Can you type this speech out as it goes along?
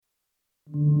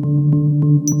I'm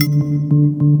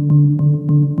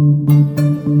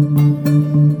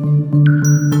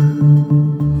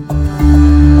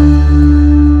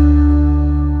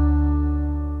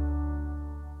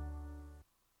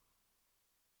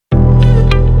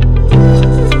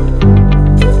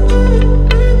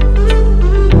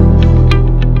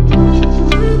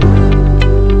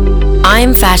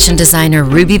fashion designer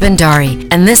Ruby Bandari,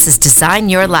 and this is Design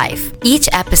Your Life. Each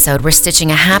episode, we're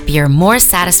stitching a happier, more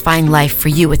satisfying life for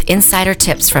you with insider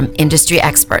tips from industry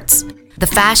experts. The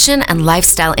fashion and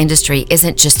lifestyle industry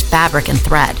isn't just fabric and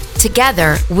thread.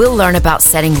 Together, we'll learn about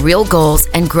setting real goals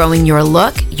and growing your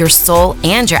look, your soul,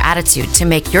 and your attitude to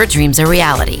make your dreams a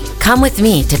reality. Come with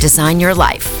me to design your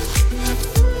life.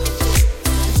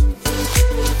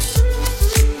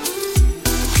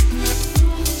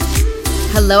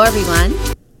 Hello, everyone.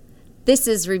 This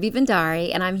is Ruby Bandari,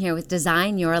 and I'm here with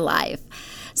Design Your Life.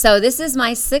 So this is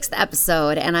my 6th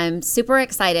episode, and I'm super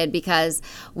excited because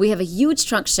we have a huge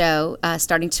trunk show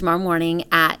starting tomorrow morning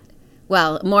at,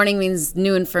 well, morning means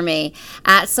noon for me.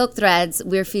 At Silk Threads,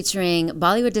 we're featuring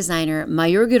Bollywood designer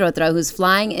Mayur Girotra, who's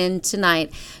flying in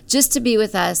tonight just to be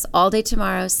with us all day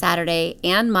tomorrow, Saturday,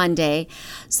 and Monday.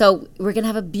 So we're going to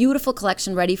have a beautiful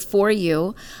collection ready for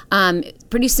you.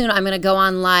 Pretty soon I'm going to go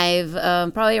on live,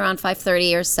 probably around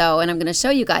 5:30 or so, and I'm going to show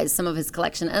you guys some of his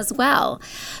collection as well.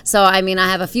 So, I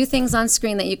have a few things on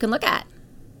screen that you can look at.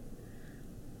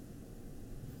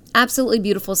 Absolutely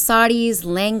beautiful saris,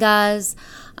 lehengas.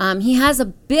 He has a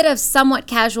bit of somewhat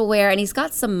casual wear, and he's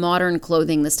got some modern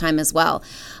clothing this time as well.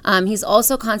 He's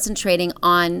also concentrating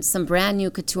on some brand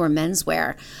new couture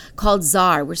menswear called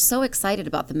Czar. We're so excited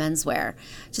about the menswear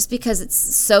just because it's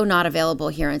so not available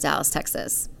here in Dallas,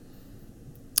 Texas.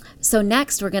 So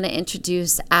next, we're going to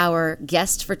introduce our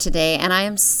guest for today, and I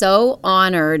am so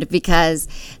honored because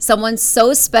someone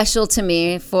so special to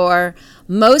me for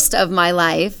most of my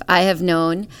life I have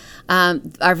known,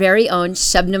 our very own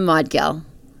Shabnam Modgil.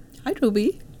 Hi,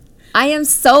 Ruby. I am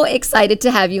so excited to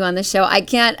have you on the show. I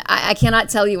cannot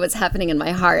tell you what's happening in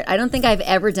my heart. I don't think I've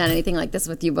ever done anything like this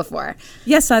with you before.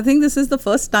 Yes, I think this is the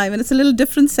first time, and it's a little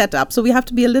different setup, so we have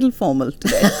to be a little formal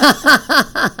today.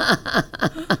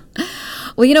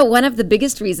 Well, one of the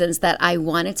biggest reasons that I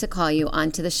wanted to call you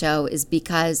onto the show is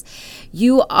because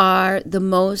you are the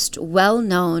most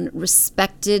well-known,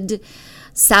 respected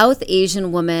South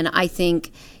Asian woman, I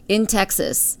think, in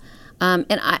Texas. And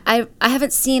I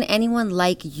haven't seen anyone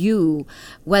like you,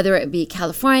 whether it be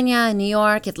California, New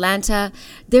York, Atlanta.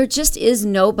 There just is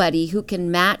nobody who can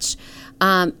match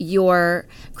your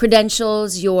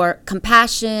credentials, your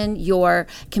compassion, your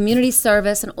community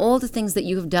service, and all the things that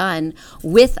you have done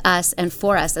with us and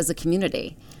for us as a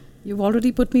community. You've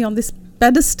already put me on this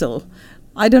pedestal.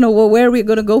 I don't know where we're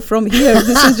going to go from here.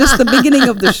 This is just the beginning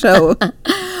of the show.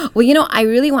 Well, I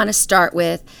really want to start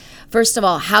with, first of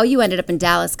all, how you ended up in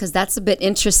Dallas, because that's a bit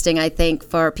interesting, I think,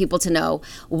 for people to know.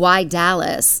 Why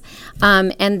Dallas?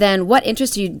 And then what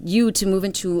interested you to move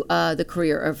into the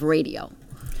career of radio?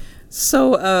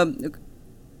 So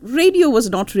radio was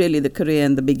not really the career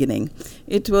in the beginning.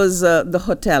 It was the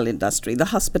hotel industry, the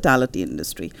hospitality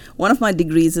industry. One of my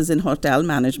degrees is in hotel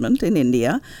management in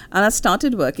India, and I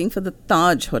started working for the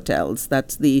Taj Hotels.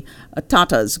 That's the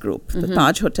Tata's group, the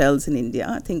Taj Hotels in India.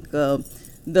 I think the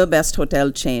best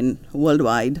hotel chain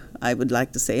worldwide, I would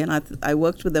like to say. And I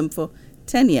worked with them for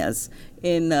 10 years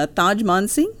in Taj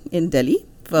Mansingh in Delhi.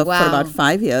 For about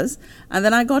 5 years. And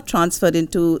then I got transferred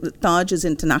into Taj's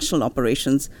international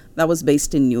operations that was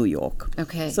based in New York.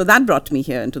 Okay. So that brought me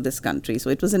here into this country. So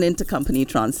it was an intercompany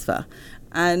transfer.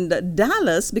 And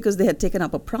Dallas, because they had taken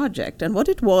up a project, and what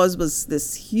it was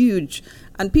this huge,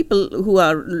 and people who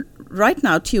are right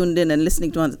now tuned in and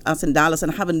listening to us in Dallas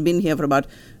and haven't been here for about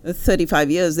 35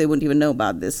 years, they won't even know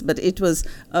about this. But it was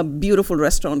a beautiful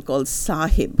restaurant called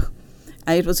Sahib.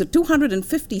 It was a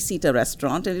 250-seater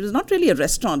restaurant, and it was not really a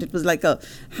restaurant. It was like a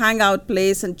hangout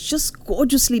place and just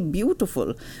gorgeously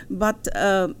beautiful. But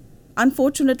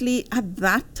unfortunately, at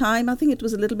that time, I think it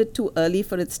was a little bit too early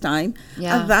for its time.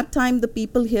 Yeah. At that time, the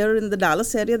people here in the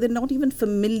Dallas area, they're not even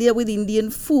familiar with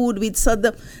Indian food. We'd serve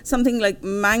something like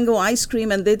mango ice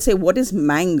cream, and they'd say, "What is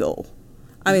mango?"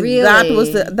 I mean, really?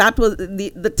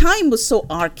 the time was so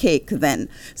archaic then.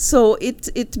 So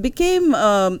it became,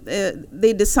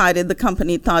 the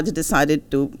company Taj decided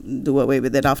to do away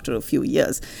with it after a few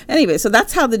years. Anyway, so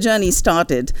that's how the journey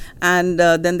started. And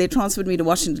then they transferred me to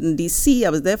Washington, D.C.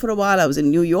 I was there for a while. I was in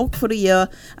New York for a year.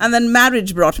 And then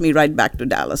marriage brought me right back to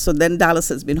Dallas. So then Dallas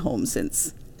has been home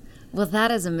since. Well,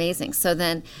 that is amazing. So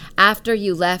then after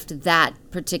you left that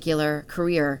particular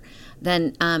career,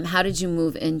 then how did you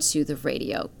move into the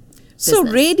radio? So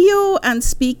business? radio and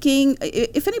speaking,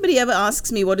 if anybody ever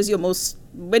asks me where do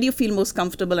you feel most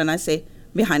comfortable, and I say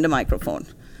behind a microphone.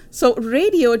 So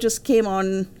radio just came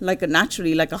on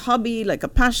naturally, like a hobby, like a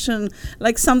passion,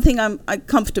 like something I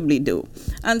comfortably do.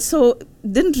 And so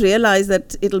didn't realize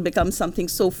that it'll become something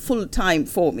so full-time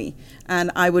for me. And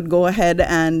I would go ahead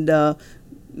and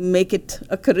make it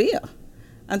a career.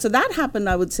 And so that happened,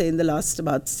 I would say, in the last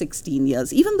about 16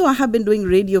 years, even though I have been doing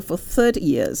radio for 30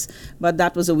 years. But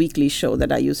that was a weekly show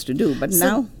that I used to do. But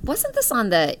now... Wasn't this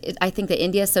on I think the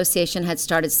India Association had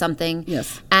started something.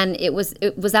 Yes. And was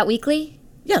that weekly?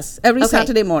 Yes, every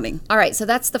Saturday morning. All right, so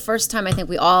that's the first time I think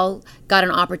we all got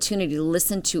an opportunity to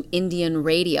listen to Indian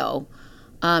radio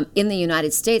in the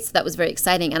United States. That was very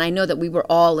exciting, and I know that we were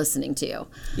all listening to you.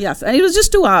 Yes, and it was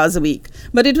just 2 hours a week,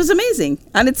 but it was amazing,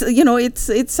 and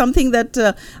it's something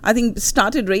that I think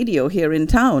started radio here in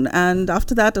town, and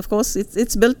after that, of course,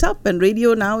 it's built up, and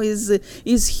radio now is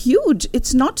huge.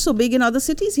 It's not so big in other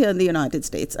cities here in the United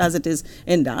States as it is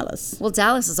in Dallas. Well,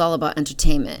 Dallas is all about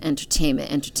entertainment.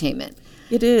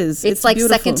 It is. It's like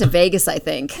beautiful. second to Vegas, I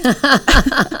think. And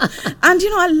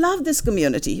I love this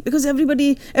community because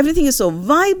everything is so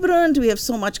vibrant. We have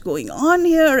so much going on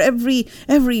here every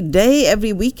day,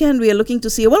 every weekend. We are looking to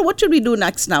see, what should we do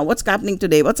next now? What's happening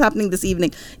today? What's happening this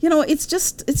evening? It's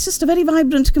just a very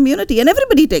vibrant community, and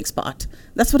everybody takes part.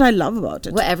 That's what I love about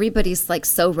it. Well, everybody's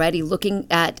so ready, looking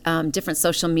at different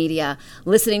social media,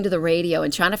 listening to the radio,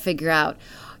 and trying to figure out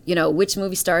which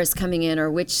movie star is coming in,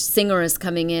 or which singer is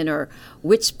coming in, or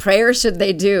which prayer should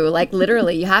they do.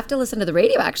 Literally, you have to listen to the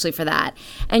radio actually for that.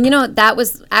 And that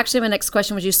was actually my next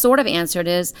question, which you sort of answered,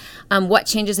 is what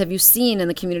changes have you seen in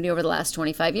the community over the last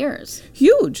 25 years?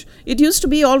 Huge. It used to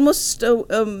be almost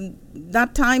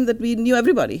that time that we knew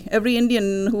everybody, every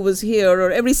Indian who was here,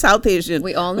 or every South Asian.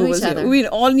 We all knew each other. We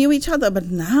all knew each other. But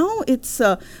now it's,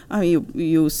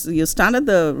 you stand at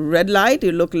the red light,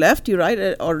 you look left, you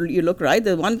right, or you look right.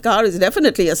 The one car is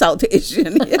definitely a South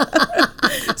Asian.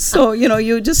 So,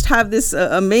 you just have this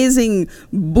amazing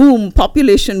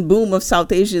population boom of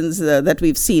South Asians that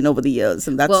we've seen over the years.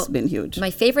 And that's been huge.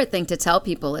 My favorite thing to tell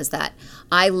people is that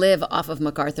I live off of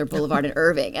MacArthur Boulevard in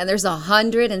Irving, and there's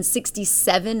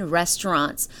 167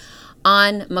 restaurants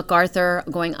on MacArthur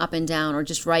going up and down, or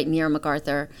just right near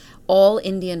MacArthur, all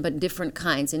Indian but different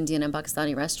kinds, Indian and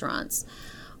Pakistani restaurants.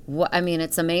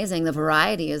 It's amazing. The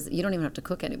variety is, you don't even have to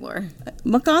cook anymore.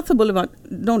 MacArthur Boulevard,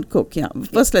 don't cook. Yeah.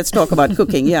 First, let's talk about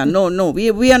cooking. Yeah. No.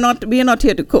 We are not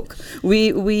here to cook.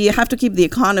 We have to keep the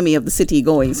economy of the city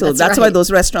going. So that's why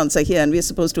those restaurants are here, and we're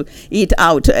supposed to eat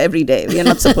out every day. We are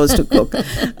not supposed to cook.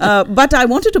 But I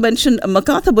wanted to mention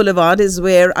MacArthur Boulevard is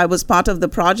where I was part of the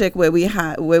project where we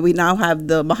now have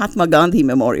the Mahatma Gandhi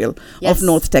Memorial of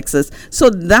North Texas. So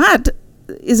that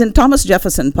is in Thomas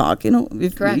Jefferson Park.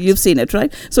 You've seen it,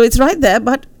 right? So it's right there,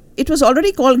 but it was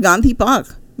already called Gandhi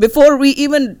Park before we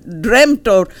even dreamt,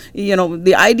 or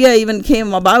the idea even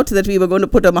came about that we were going to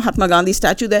put a Mahatma Gandhi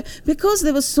statue there, because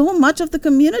there was so much of the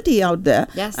community out there.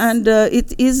 Yes. And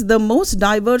it is the most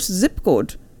diverse zip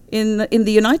code in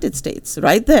the United States,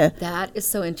 right there. That is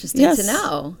so interesting to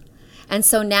know. And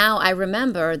so now I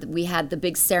remember that we had the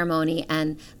big ceremony,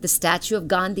 and the statue of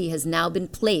Gandhi has now been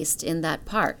placed in that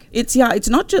park. It's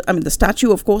not just, the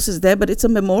statue of course is there, but it's a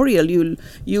memorial.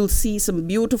 You'll see some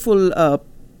beautiful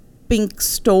pink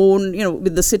stone,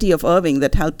 with the city of Irving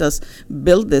that helped us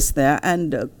build this there,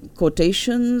 and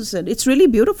quotations, and it's really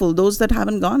beautiful. Those that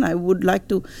haven't gone, I would like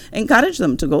to encourage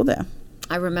them to go there.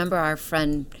 I remember our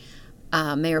friend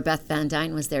Mayor Beth Van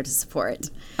Dyne was there to support.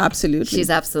 Absolutely. She's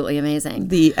absolutely amazing.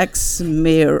 The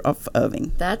ex-mayor of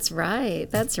Irving. That's right.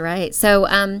 So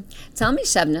tell me,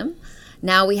 Shabnam,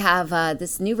 now we have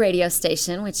this new radio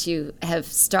station which you have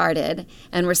started,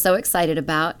 and we're so excited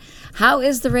about. How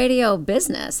is the radio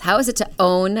business? How is it to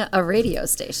own a radio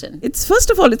station? First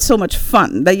of all, it's so much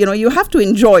fun that you have to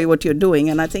enjoy what you're doing,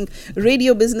 and I think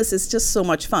radio business is just so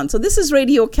much fun. So this is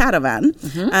Radio Caravan,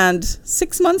 and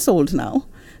 6 months old now.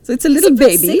 So it's a little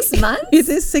baby. 6 months? It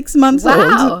is 6 months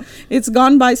old. It's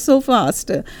gone by so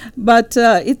fast. But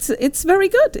it's very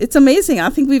good. It's amazing. I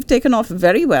think we've taken off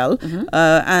very well.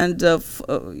 And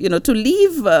to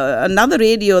leave another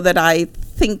radio that I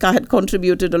think I had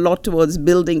contributed a lot towards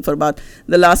building for about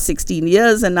the last 16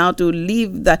 years, and now to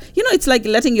leave that, it's like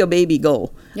letting your baby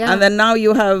go. Yeah. And then now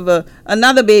you have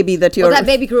another baby that you're... Well, that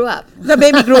baby grew up. The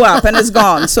baby grew up and is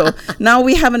gone. So now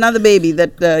we have another baby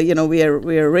that, we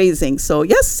are raising. So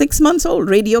yes, 6 months old,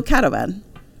 Radio Caravan.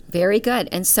 Very good.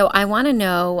 And so I want to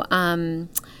know,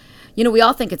 we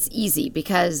all think it's easy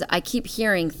because I keep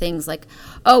hearing things like,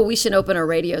 oh, we should open a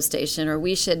radio station, or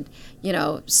we should,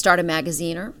 start a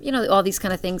magazine, or, all these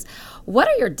kind of things. What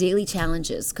are your daily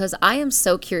challenges? Because I am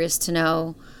so curious to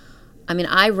know. I mean,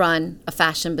 I run a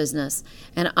fashion business,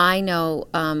 and I know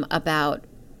about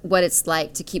what it's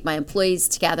like to keep my employees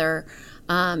together,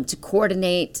 to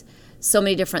coordinate so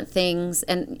many different things.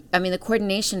 And I mean, the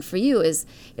coordination for you is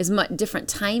different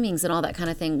timings and all that kind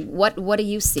of thing. What do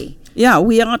you see? Yeah,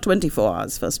 we are 24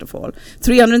 hours, first of all,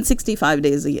 365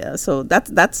 days a year. So that's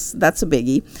a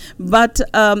biggie. But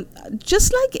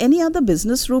just like any other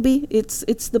business, Ruby,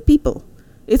 it's the people.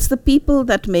 It's the people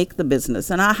that make the business.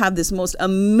 And I have this most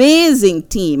amazing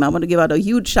team. I want to give out a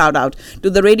huge shout out to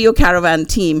the Radio Caravan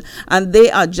team. And they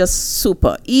are just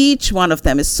super. Each one of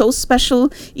them is so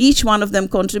special. Each one of them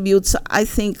contributes, I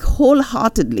think,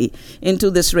 wholeheartedly into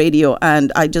this radio.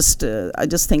 And I just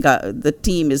think the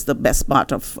team is the best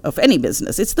part of any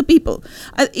business. It's the people.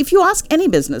 If you ask any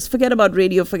business, forget about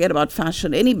radio, forget about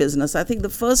fashion, any business, I think the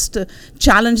first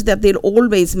challenge that they'll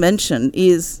always mention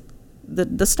is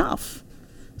the staff.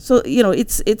 So,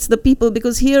 it's the people,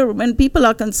 because here, when people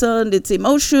are concerned, it's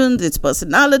emotions, it's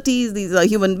personalities, these are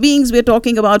human beings we're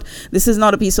talking about. This is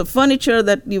not a piece of furniture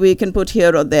that we can put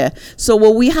here or there. So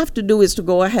what we have to do is to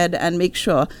go ahead and make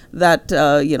sure that,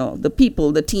 the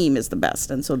people, the team is the best.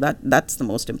 And so that's the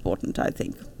most important, I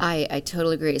think. I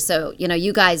totally agree. So,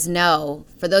 you guys know,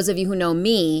 for those of you who know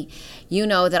me, you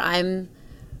know that I'm,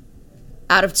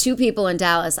 out of 2 people in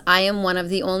Dallas, I am one of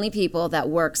the only people that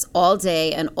works all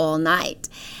day and all night.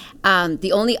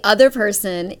 The only other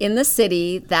person in the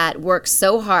city that works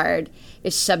so hard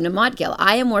is Shabnam Modgil.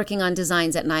 I am working on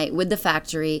designs at night with the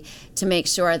factory to make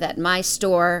sure that my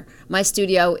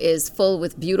studio is full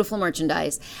with beautiful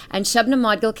merchandise. And Shabnam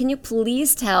Modgil, can you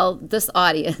please tell this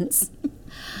audience,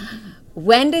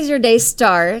 when does your day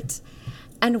start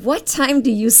and what time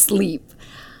do you sleep?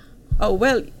 Oh,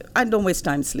 well, I don't waste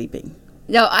time sleeping.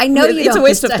 No, I know you don't. It's a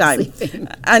waste of time. Sleeping.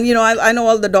 And, I know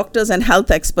all the doctors and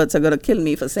health experts are going to kill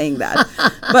me for saying that.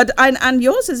 But and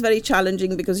yours is very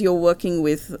challenging because you're working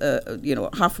with,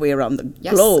 halfway around the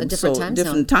globe.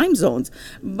 Different time zones.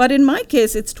 But in my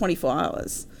case, it's 24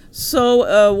 hours.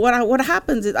 So what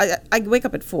happens is I wake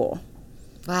up at 4.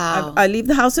 Wow. I leave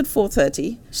the house at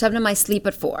 4:30. Shabnam, I sleep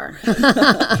at 4.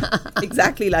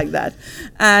 Exactly like that.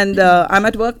 And I'm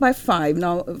at work by 5.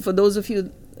 Now, for those of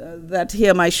you that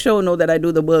hear my show know that I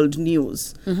do the world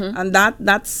news. Mm-hmm. And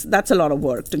that's a lot of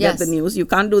work to get the news. You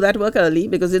can't do that work early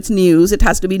because it's news. It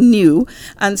has to be new.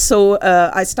 And so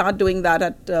I start doing that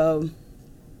at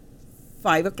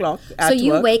 5 o'clock at work. So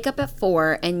you work. wake up at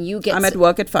 4 and you get... I'm at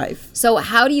work at 5. So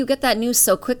how do you get that news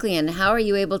so quickly, and how are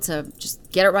you able to just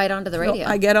get it right onto the radio?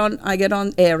 No, I get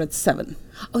on air at 7.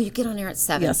 Oh, you get on air at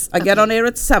 7? Yes, I get on air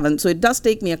at 7. So it does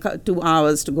take me 2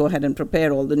 hours to go ahead and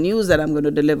prepare all the news that I'm going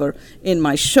to deliver in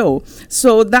my show.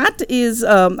 So that is,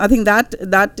 I think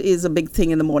that is a big thing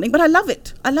in the morning. But I love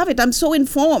it. I'm so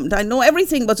informed. I know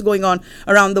everything what's going on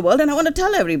around the world, and I want to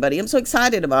tell everybody. I'm so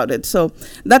excited about it. So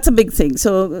that's a big thing.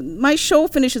 So my show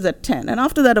finishes at 10. And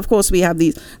after that, of course, we have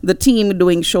the team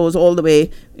doing shows all the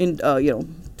way in,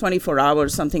 24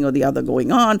 hours, something or the other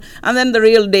going on. And then the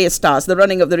real day starts. The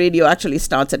running of the radio actually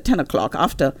starts at 10 o'clock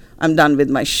after I'm done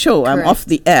with my show. Correct. I'm off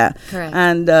the air. Correct.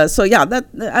 And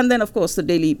and then of course the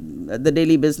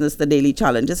daily business, the daily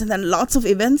challenges, and then lots of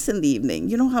events in the evening.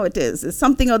 You know how it is. There's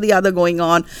something or the other going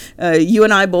on. You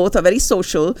and I both are very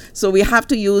social. So we have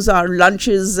to use our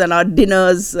lunches and our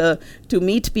dinners to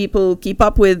meet people, keep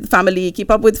up with family,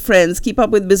 keep up with friends, keep up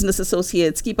with business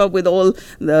associates, keep up with all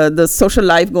the social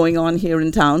life going on here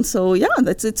in town. So yeah,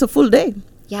 it's a full day.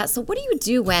 Yeah. So what do you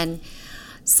do when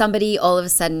somebody all of a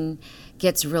sudden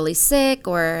gets really sick,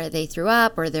 or they threw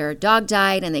up, or their dog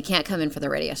died and they can't come in for the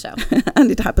radio show?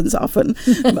 And it happens often.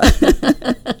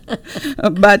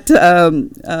 But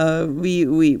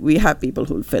we have people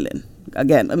who'll fill in.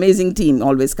 Again, amazing team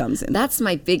always comes in. That's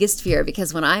my biggest fear,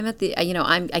 because when I'm at the,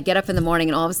 I get up in the morning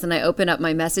and all of a sudden I open up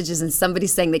my messages and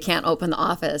somebody's saying they can't open the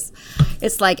office.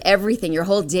 It's like everything, your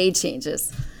whole day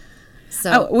changes.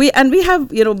 So we have,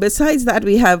 besides that,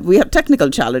 we have technical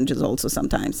challenges also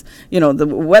sometimes. The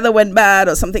weather went bad,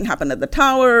 or something happened at the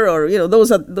tower, or those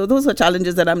are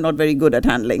challenges that I'm not very good at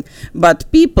handling.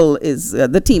 But people is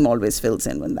the team always fills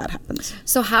in when that happens.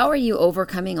 So how are you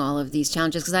overcoming all of these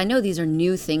challenges? Because I know these are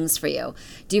new things for you.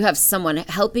 Do you have someone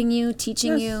helping you,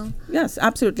 teaching you? Yes,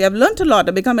 absolutely. I've learned a lot.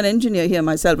 I've become an engineer here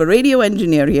myself, a radio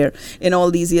engineer here in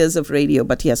all these years of radio.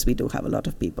 But yes, we do have a lot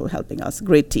of people helping us.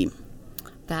 Great team.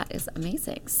 That is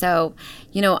amazing. So,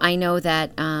 I know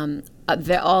that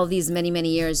all these many, many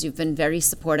years you've been very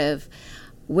supportive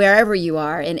wherever you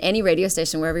are, in any radio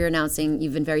station, wherever you're announcing,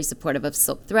 you've been very supportive of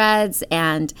silk threads.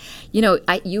 And,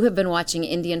 you have been watching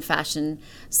Indian fashion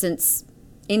since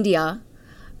India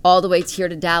all the way here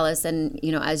to Dallas. And,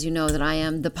 as you know, that I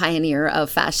am the pioneer of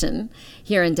fashion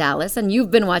here in Dallas. And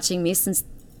you've been watching me since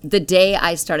the day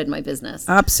I started my business.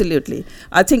 Absolutely.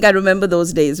 I think I remember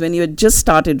those days when you had just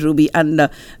started, Ruby. And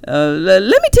let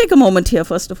me take a moment here,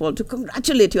 first of all, to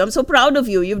congratulate you. I'm so proud of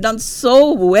you. You've done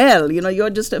so well. You're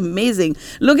just amazing.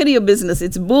 Look at your business.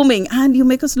 It's booming. And you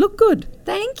make us look good.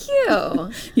 Thank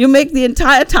you. You make the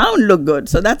entire town look good.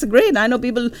 So that's great. I know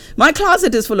people, my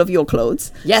closet is full of your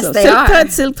clothes. Yes, so they are.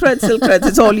 Silk threads.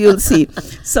 It's all you'll see.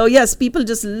 So yes, people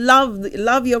just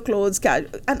love your clothes.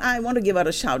 And I want to give out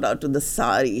a shout out to the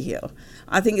sari here.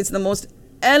 I think it's the most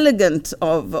elegant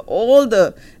of all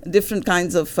the different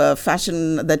kinds of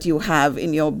fashion that you have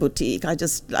in your boutique. I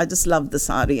just love the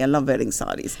sari. I love wearing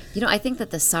saris. I think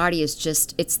that the sari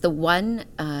is it's the one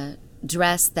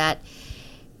dress that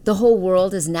the whole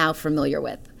world is now familiar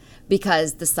with,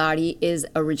 because the sari is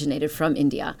originated from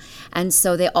India. And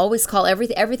so they always call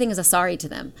everything is a sari to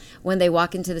them when they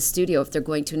walk into the studio. If they're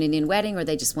going to an Indian wedding, or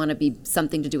they just want to be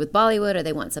something to do with Bollywood, or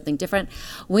they want something different,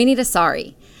 we need a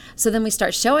sari. So then we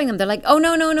start showing them. They're like, oh,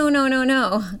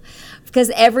 no,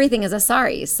 because everything is a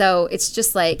sari. So it's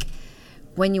just like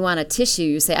when you want a tissue,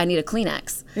 you say, I need a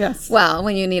Kleenex. Yes. Well,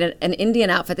 when you need an Indian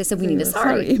outfit, they say, we need a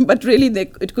sari. But really,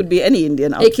 it could be any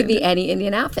Indian outfit. It could be any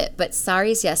Indian outfit. But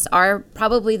saris, yes, are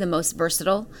probably the most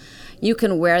versatile. You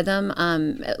can wear them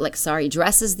like sari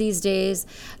dresses these days.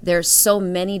 There's so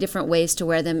many different ways to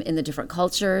wear them in the different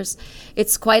cultures.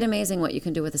 It's quite amazing what you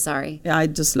can do with a sari. Yeah, I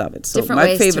just love it. So different my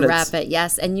ways favorites. to wrap it,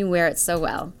 yes, and you wear it so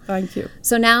well. Thank you.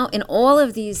 So now, in all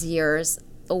of these years,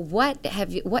 what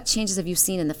changes have you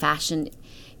seen in the fashion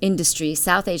industry,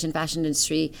 South Asian fashion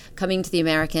industry, coming to the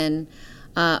American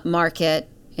market,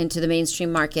 into the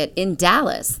mainstream market in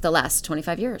Dallas the last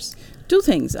 25 years? Two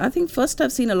things. I think first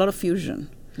I've seen a lot of fusion.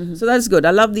 Mm-hmm. So that's good.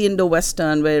 I love the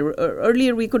Indo-Western, where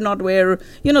earlier we could not wear,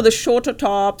 the shorter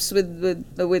tops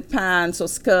with pants or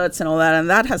skirts and all that, and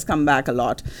that has come back a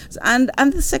lot. And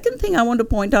the second thing I want to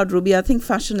point out, Ruby, I think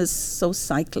fashion is so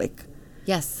cyclic.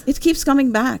 Yes. It keeps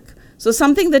coming back. So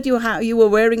something that you were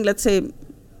wearing, let's say,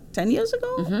 10 years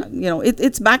ago, mm-hmm.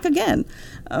 It's back again.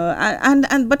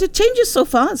 But it changes so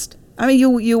fast. I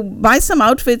mean, you buy some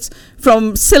outfits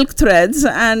from silk threads,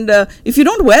 and if you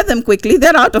don't wear them quickly,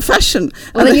 they're out of fashion.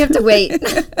 Well, then you have to wait. You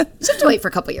have to wait for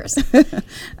a couple of years.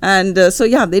 And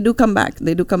they do come back.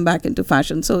 They do come back into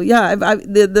fashion. So,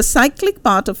 the cyclic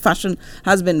part of fashion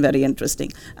has been very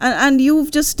interesting. And you've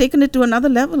just taken it to another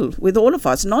level with all of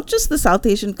us, not just the South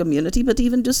Asian community, but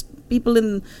even just people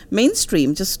in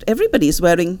mainstream. Just everybody is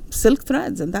wearing silk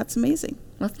threads, and that's amazing.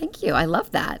 Well, thank you. I love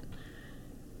that.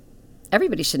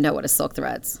 Everybody should know what a silk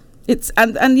threads. It's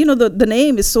the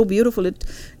name is so beautiful.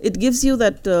 It gives you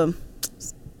that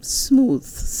smooth,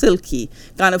 silky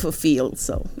kind of a feel.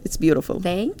 So it's beautiful.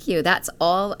 Thank you. That's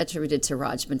all attributed to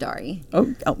Raj Bhandari.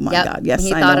 Oh my God! Yes,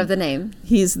 he thought of the name.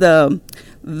 He's the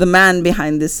man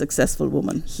behind this successful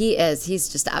woman. He is. He's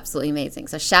just absolutely amazing.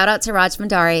 So shout out to Raj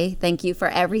Bhandari. Thank you for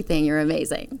everything. You're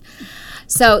amazing.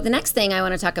 So the next thing I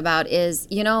want to talk about is,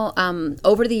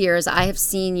 over the years, I have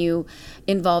seen you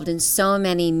involved in so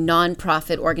many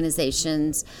nonprofit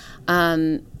organizations,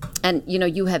 and,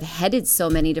 you have headed so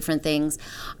many different things.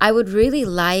 I would really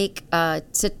like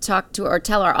to talk to or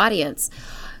tell our audience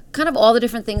kind of all the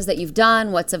different things that you've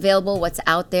done, what's available, what's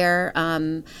out there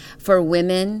for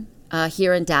women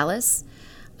here in Dallas,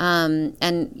 and,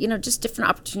 just different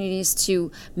opportunities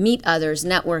to meet others,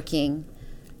 networking.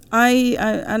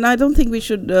 I don't think we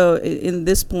should, in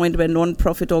this point where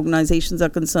non-profit organizations are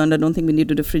concerned, I don't think we need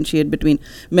to differentiate between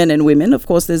men and women. Of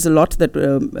course, there's a lot that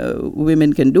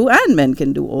women can do and men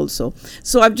can do also.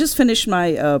 So I've just finished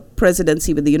my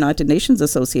presidency with the United Nations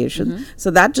Association. Mm-hmm.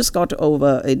 So that just got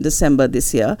over in December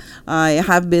this year. I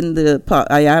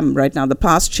am right now the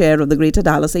past chair of the Greater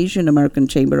Dallas Asian American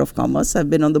Chamber of Commerce. I've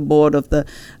been on the board of the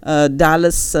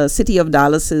City of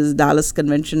Dallas's Dallas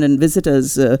Convention and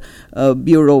Visitors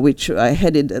Bureau, which I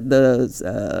headed the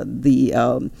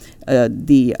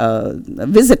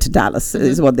Visit Dallas mm-hmm.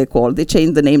 is what they call. They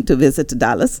changed the name to Visit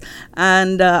Dallas.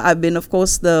 And I've been, of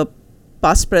course, the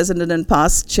past president and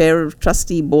past chair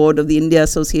trustee board of the India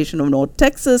Association of North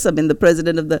Texas. I've been the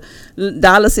president of the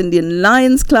Dallas Indian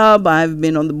Lions Club. I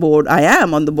am on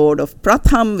the board of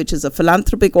Pratham, which is a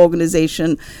philanthropic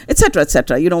organization, etc.,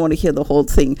 etc. You don't want to hear the whole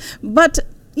thing. But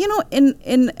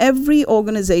in every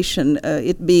organization,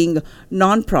 it being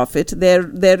non-profit, there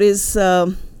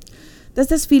there's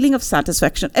this feeling of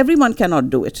satisfaction. Everyone cannot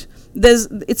do it.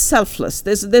 It's selfless.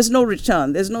 There's no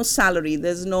return. There's no salary.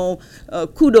 There's no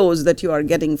kudos that you are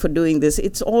getting for doing this.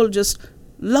 It's all just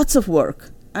lots of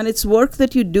work. And it's work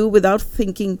that you do without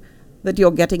thinking that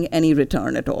you're getting any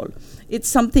return at all. It's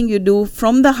something you do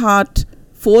from the heart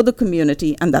for the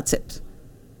community, and that's it.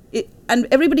 And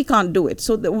everybody can't do it.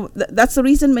 So that's the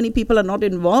reason many people are not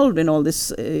involved in all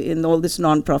this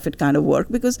non-profit kind of work,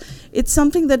 because it's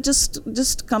something that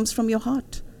just comes from your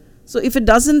heart. So if it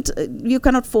doesn't, you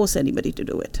cannot force anybody to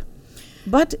do it.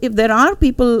 But if there are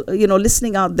people,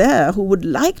 listening out there who would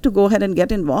like to go ahead and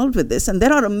get involved with this, and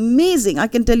there are amazing, I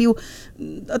can tell you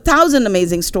 1,000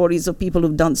 amazing stories of people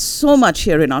who've done so much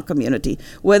here in our community,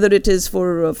 whether it is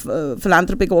for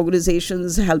philanthropic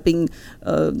organizations helping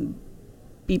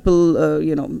people,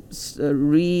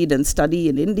 read and study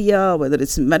in India, whether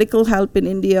it's medical help in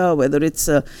India, whether it's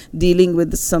dealing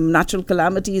with some natural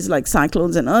calamities like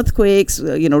cyclones and earthquakes,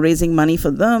 raising money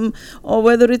for them, or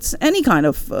whether it's any kind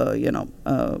of,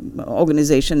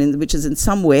 organization which is in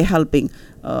some way helping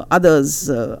others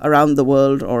around the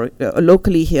world or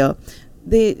locally here.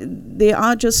 They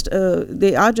are just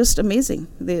amazing.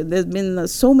 There's been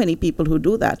so many people who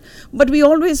do that, but we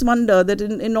always wonder that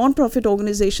in non-profit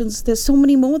organizations there's so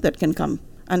many more that can come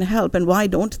and help, and why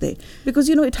don't they? Because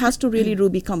it has to really,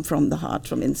 Ruby, come from the heart,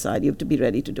 from inside. You have to be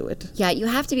ready to do it. Yeah, you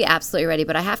have to be absolutely ready.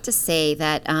 But I have to say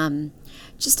that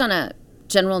just on a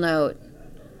general note,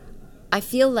 I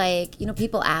feel like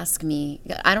people ask me.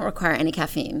 I don't require any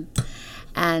caffeine,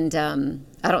 and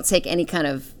I don't take any kind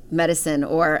of medicine,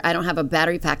 or I don't have a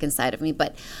battery pack inside of me,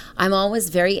 but I'm always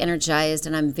very energized,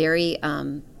 and I'm very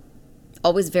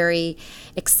always very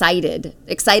excited.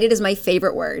 Excited is my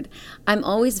favorite word. I'm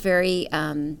always very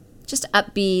just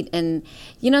upbeat and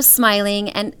smiling,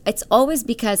 and it's always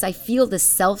because I feel this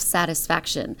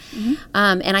self-satisfaction.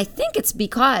 And I think it's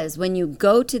because when you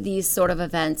go to these sort of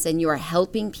events and you are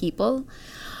helping people,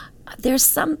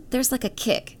 there's like a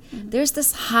kick. There's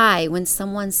this high when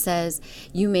someone says,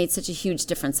 you made such a huge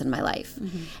difference in my life.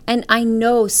 And I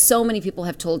know so many people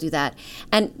have told you that.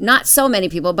 And not so many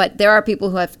people, but there are people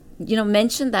who have,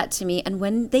 mentioned that to me. And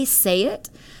when they say it,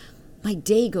 my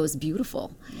day goes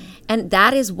beautiful. And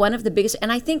that is one of the biggest,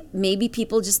 and I think maybe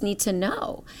people just need to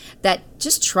know that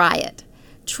just try it.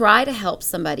 Try to help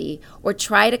somebody, or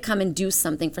try to come and do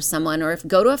something for someone, or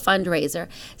go to a fundraiser,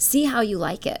 see how you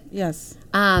like it. Yes.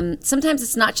 Sometimes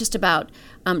it's not just about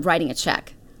writing a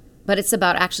check, but it's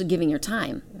about actually giving your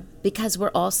time, because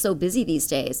we're all so busy these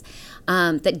days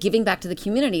that giving back to the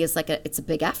community is it's a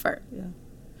big effort. Yeah.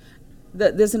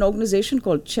 There's an organization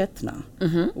called Chetna,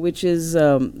 which is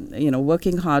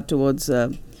working hard towards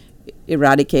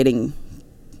eradicating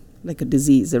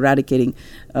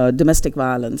domestic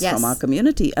violence from our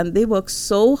community, and they work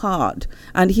so hard.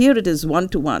 And here it is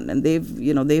 1-to-1, and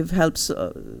they've helped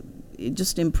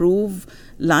just improve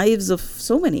lives of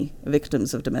so many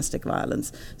victims of domestic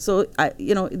violence. So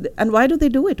and why do they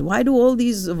do it? Why do all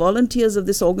these volunteers of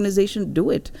this organization do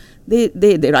it? They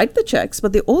write the checks,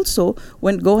 but they also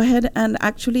go ahead and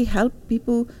actually help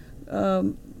people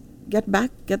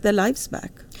get their lives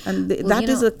back, and that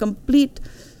is a complete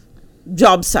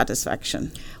job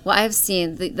satisfaction. Well, I've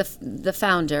seen the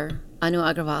founder, Anu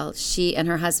Agrawal, she and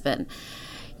her husband,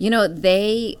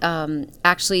 they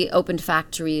actually opened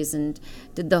factories and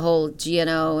did the whole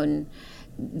GNO, and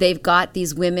they've got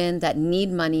these women that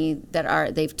need money,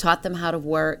 they've taught them how to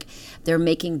work. They're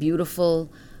making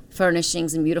beautiful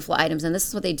furnishings and beautiful items, and this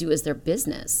is what they do as their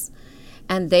business.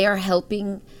 And they're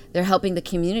helping the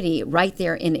community right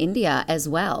there in India as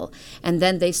well. And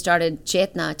then they started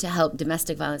Chetna to help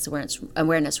domestic violence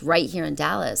awareness right here in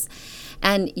Dallas.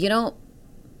 And,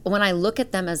 when I look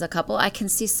at them as a couple, I can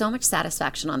see so much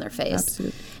satisfaction on their face.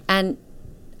 Absolutely. And,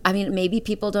 maybe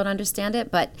people don't understand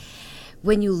it, but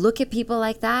when you look at people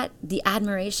like that, the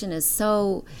admiration is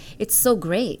it's so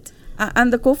great.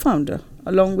 And the co-founder,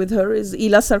 along with her, is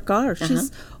Ila Sarkar.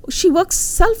 She works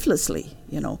selflessly,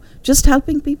 just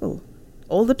helping people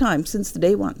all the time since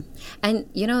day one. And,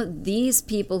 these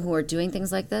people who are doing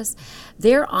things like this,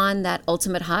 they're on that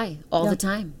ultimate high all the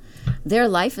time. Their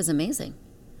life is amazing.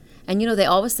 And, they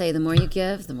always say the more you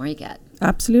give, the more you get.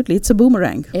 Absolutely. It's a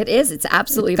boomerang. It is. It's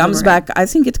absolutely it comes back. I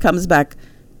think it comes back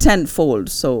tenfold.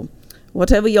 So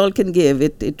whatever y'all can give,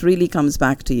 it really comes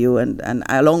back to you, and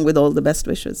along with all the best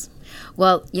wishes.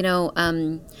 Well,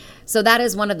 so that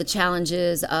is one of the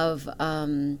challenges of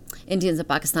Indians and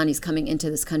Pakistanis coming into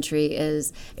this country,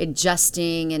 is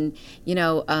adjusting and,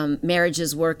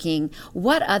 marriages working.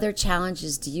 What other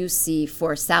challenges do you see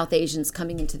for South Asians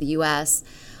coming into the U.S.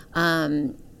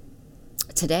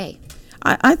 Today?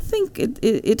 I think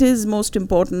it is most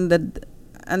important that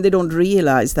and they don't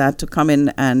realize that, to come in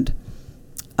and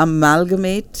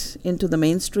amalgamate into the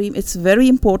mainstream. It's very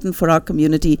important for our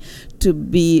community to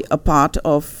be a part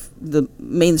of the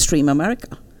mainstream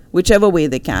America, whichever way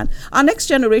they can. Our next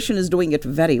generation is doing it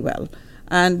very well.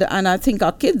 And I think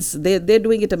our kids, they're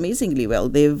doing it amazingly well.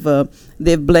 They've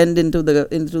blended into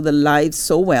the lives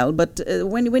so well. But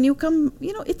when you come,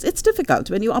 it's difficult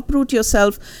when you uproot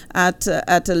yourself at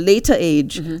a later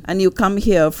age, and you come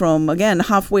here from, again,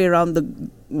 halfway around the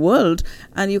world,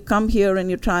 and you come here and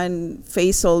you try and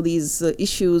face all these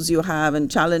issues you have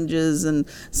and challenges, and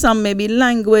some may be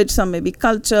language, some may be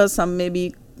culture, some may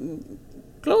be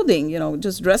clothing,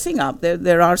 just dressing up.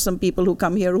 There are some people who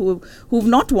come here who've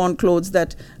not worn clothes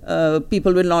that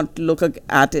people will not look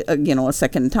at a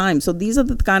second time. So these are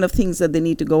the kind of things that they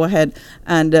need to go ahead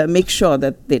and make sure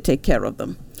that they take care of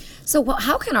them. So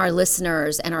how can our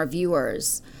listeners and our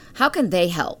viewers, how can they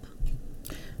help?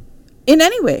 In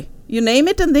any way. You name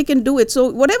it and they can do it. So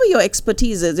whatever your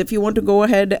expertise is, if you want to go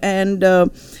ahead and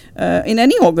in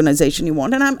any organization you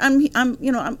want,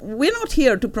 and we're not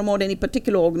here to promote any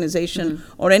particular organization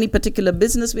or any particular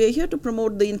business. We are here to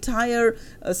promote the entire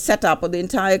setup or the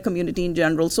entire community in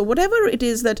general. So whatever it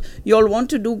is that you all want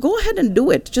to do, go ahead and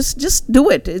do it. Just do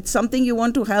it. It's something you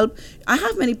want to help. I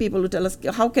have many people who tell us,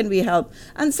 how can we help?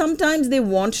 And sometimes they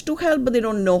want to help, but they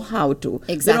don't know how to.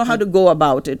 Exactly. They don't know how to go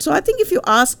about it. So I think if you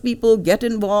ask people, get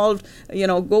involved,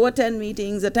 go attend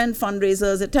meetings, attend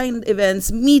fundraisers, attend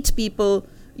events, meet people,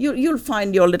 you'll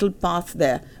find your little path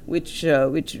there, which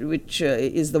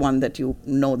is the one that you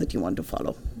know that you want to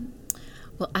follow.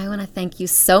 Well, I want to thank you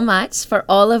so much for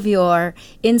all of your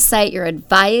insight, your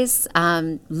advice,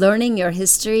 learning your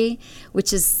history,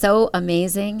 which is so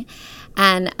amazing.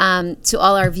 And to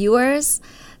all our viewers,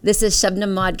 this is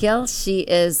Shabnam Modgil. She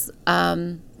is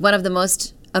one of the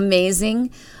most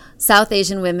amazing South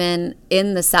Asian women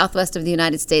in the southwest of the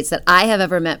United States that I have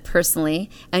ever met personally,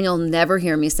 and you'll never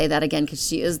hear me say that again because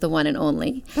she is the one and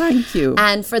only. Thank you.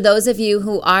 And for those of you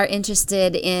who are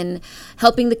interested in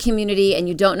helping the community and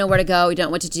you don't know where to go, you don't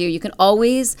know what to do, you can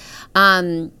always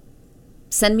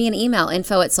send me an email,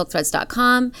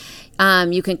 info@silkthreads.com.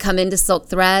 You can come into Silk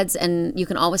Threads and you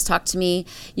can always talk to me.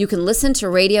 You can listen to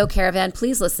Radio Caravan.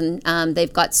 Please listen.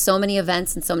 They've got so many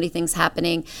events and so many things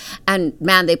happening. And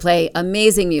man, they play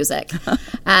amazing music.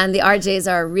 And the RJs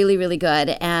are really, really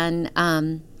good. And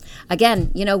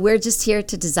again, we're just here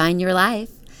to design your life.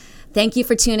 Thank you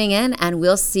for tuning in, and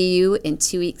we'll see you in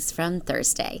 2 weeks from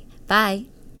Thursday. Bye.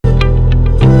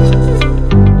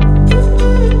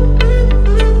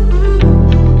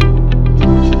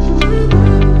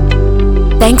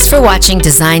 Thanks for watching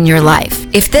Design Your Life.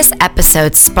 If this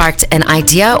episode sparked an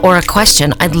idea or a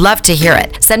question, I'd love to hear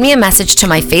it. Send me a message to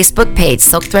my Facebook page,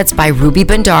 Silk Threads by Ruby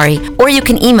Bhandari, or you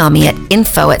can email me at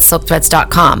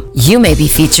info@silkthreads.com. You may be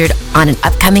featured on an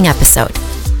upcoming episode.